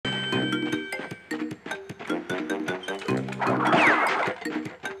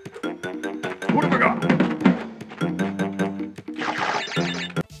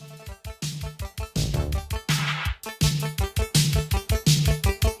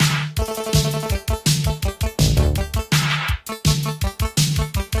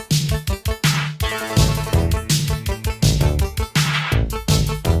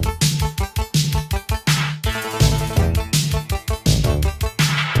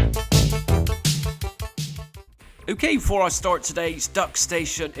Okay, before I start today's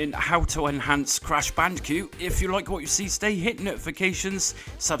Duckstation in how to enhance Crash Bandicoot, if you like what you see today, hit notifications,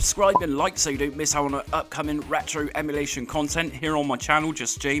 subscribe and like so you don't miss out on upcoming retro emulation content here on my channel,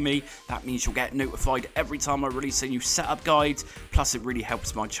 just Jamie. That means you'll get notified every time I release a new setup guide, plus it really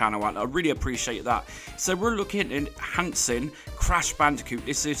helps my channel out. I really appreciate that. So we're looking at enhancing Crash Bandicoot.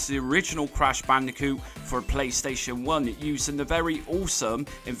 This is the original Crash Bandicoot for PlayStation 1 using the very awesome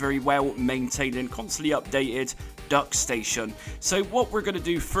and very well maintained and constantly updated Duckstation. So what we're going to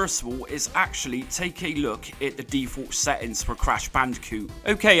do first of all is actually take a look at the default settings for Crash Bandicoot.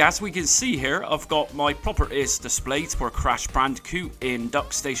 Okay, as we can see here, I've got my properties displayed for Crash Bandicoot in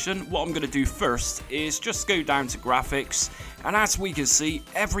Duckstation. What I'm going to do first is just go down to graphics, and as we can see,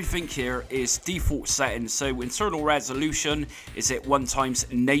 everything here is default settings. So internal resolution is at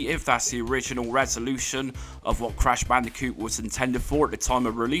 1x native. That's the original resolution of what Crash Bandicoot was intended for at the time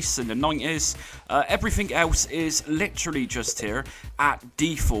of release in the 90s. Everything else is literally just here at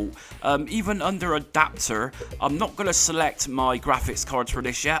default. Even under adapter, I'm not going to select my graphics cards for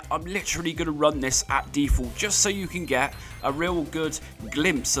this yet. I'm literally going to run this at default just so you can get a real good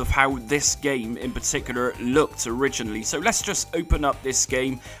glimpse of how this game in particular looked originally. So let's just open up this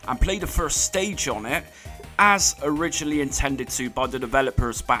game and play the first stage on it as originally intended to by the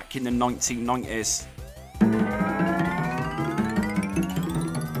developers back in the 1990s.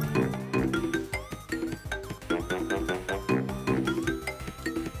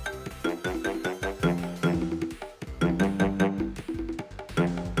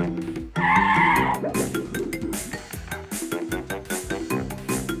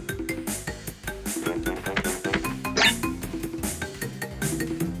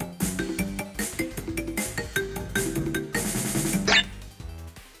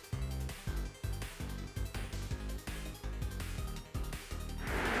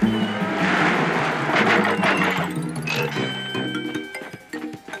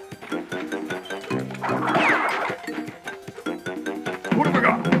 What have I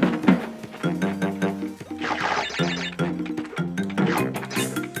got?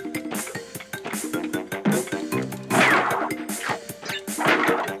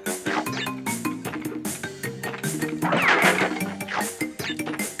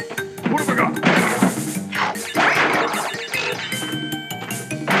 What have I got?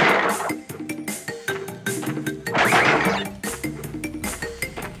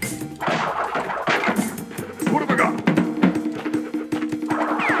 What have I got?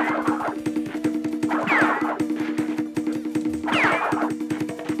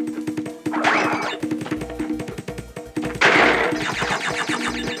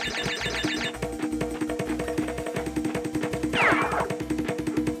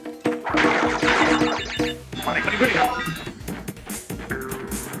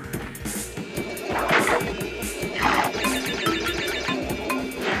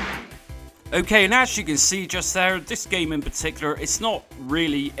 Okay, and as you can see just there, this game in particular, it's not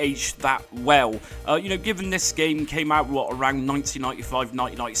really aged that well. Given this game came out, around 1995,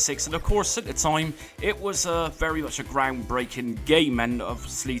 1996, and of course at the time, it was very much a groundbreaking game, and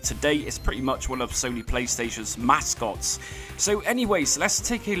obviously today, it's pretty much one of Sony PlayStation's mascots. So anyways, let's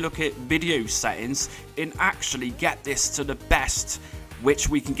take a look at video settings and actually get this to the best which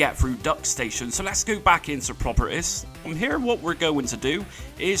we can get through Duckstation. So let's go back into properties. From here, what we're going to do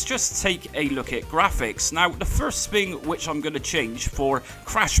is just take a look at graphics. Now, the first thing which I'm going to change for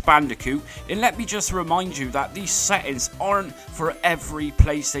Crash Bandicoot, and let me just remind you that these settings aren't for every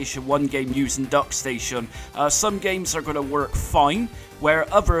PlayStation 1 game using Duckstation. Some games are going to work fine, where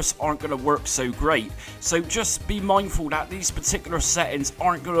others aren't going to work so great. So just be mindful that these particular settings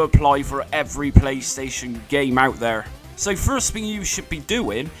aren't going to apply for every PlayStation game out there. So first thing you should be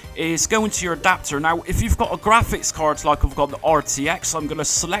doing is go into your adapter. Now, if you've got a graphics card like I've got the RTX, I'm going to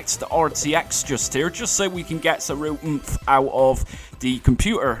select the RTX just here, just so we can get a real oomph out of the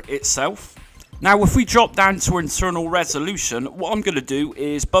computer itself. Now, if we drop down to internal resolution, what I'm going to do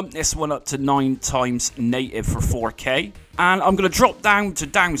is bump this one up to 9x native for 4K. And I'm going to drop down to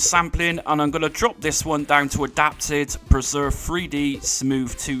downsampling, and I'm going to drop this one down to adapted, preserve 3D,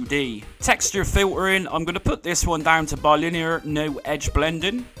 smooth 2D. Texture filtering, I'm going to put this one down to bilinear, no edge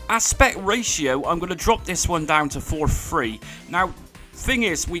blending. Aspect ratio, I'm going to drop this one down to 4:3. Now, thing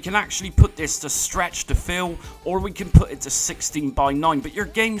is, we can actually put this to stretch to fill, or we can put it to 16:9, but your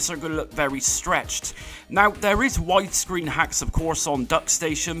games are going to look very stretched. Now, there is widescreen hacks, of course, on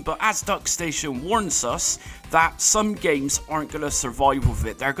Duckstation, but as Duckstation warns us, that some games aren't going to survive with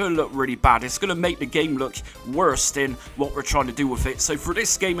it. They're going to look really bad. It's going to make the game look worse than what we're trying to do with it. So for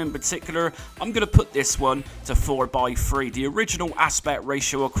this game in particular, I'm going to put this one to 4:3, the original aspect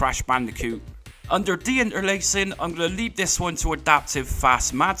ratio of Crash Bandicoot. Under deinterlacing, I'm going to leave this one to adaptive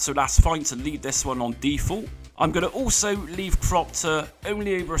fast matte, so that's fine to leave this one on default. I'm going to also leave crop to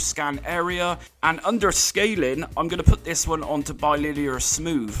only over scan area, and under scaling, I'm going to put this one onto bilinear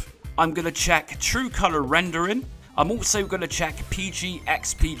smooth. I'm going to check true color rendering. I'm also going to check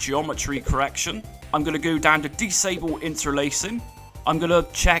PG/XP geometry correction. I'm going to go down to disable interlacing. I'm going to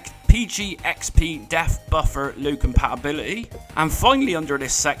check PG/XP depth buffer low compatibility. And finally, under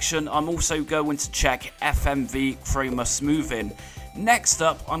this section, I'm also going to check FMV chroma smoothing. Next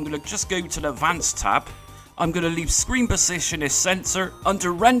up, I'm going to just go to the advanced tab. I'm going to leave screen position as center.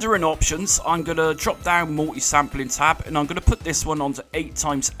 Under rendering options, I'm going to drop down multi-sampling tab, and I'm going to put this one onto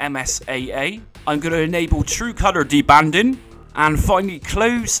 8x MSAA. I'm going to enable true color debanding, and finally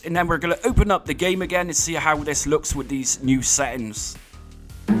close, and then we're going to open up the game again and see how this looks with these new settings.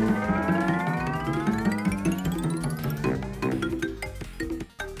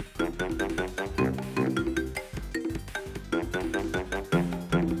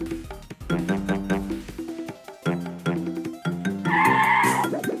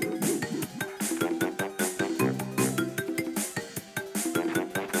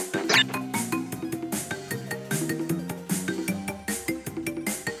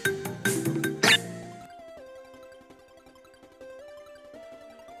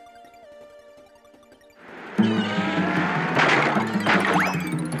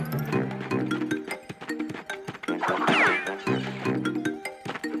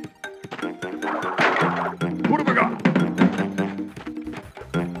 What have I got?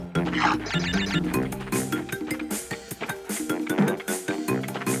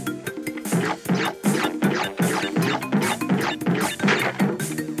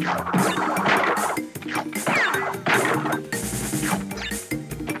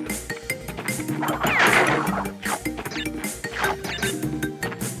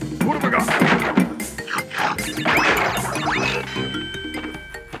 What have I got?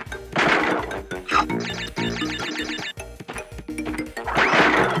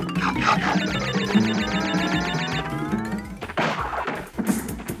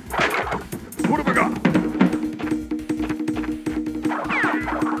 What have I got?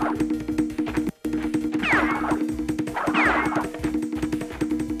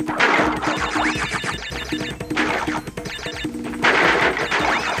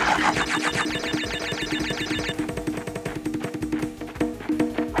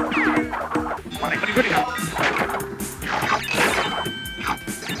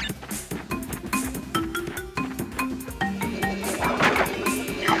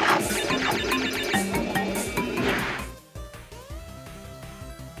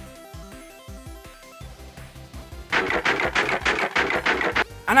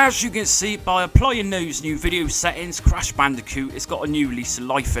 And as you can see, by applying those new video settings, Crash Bandicoot has got a new lease of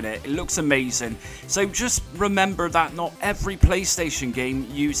life in it. It looks amazing. So just remember that not every PlayStation game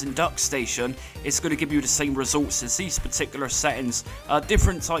using Duckstation is going to give you the same results as these particular settings.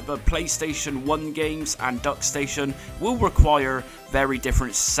 Different type of PlayStation 1 games and Duckstation will require very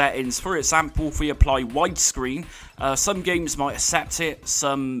different settings. For example, if we apply widescreen, some games might accept it,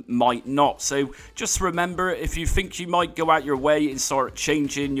 some might not. So just remember, if you think you might go out your way and start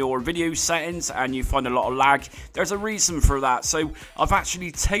changing your video settings and you find a lot of lag, there's a reason for that. So I've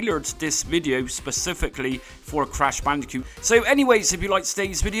actually tailored this video specifically for Crash Bandicoot. So anyways, if you liked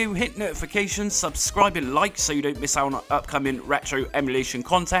today's video, hit notifications, subscribe and like so you don't miss out on upcoming retro emulation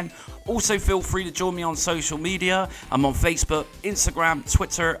content. Also feel free to join me on social media. I'm on Facebook, Instagram,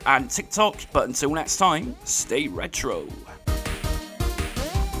 Twitter and TikTok. But until next time, stay retro.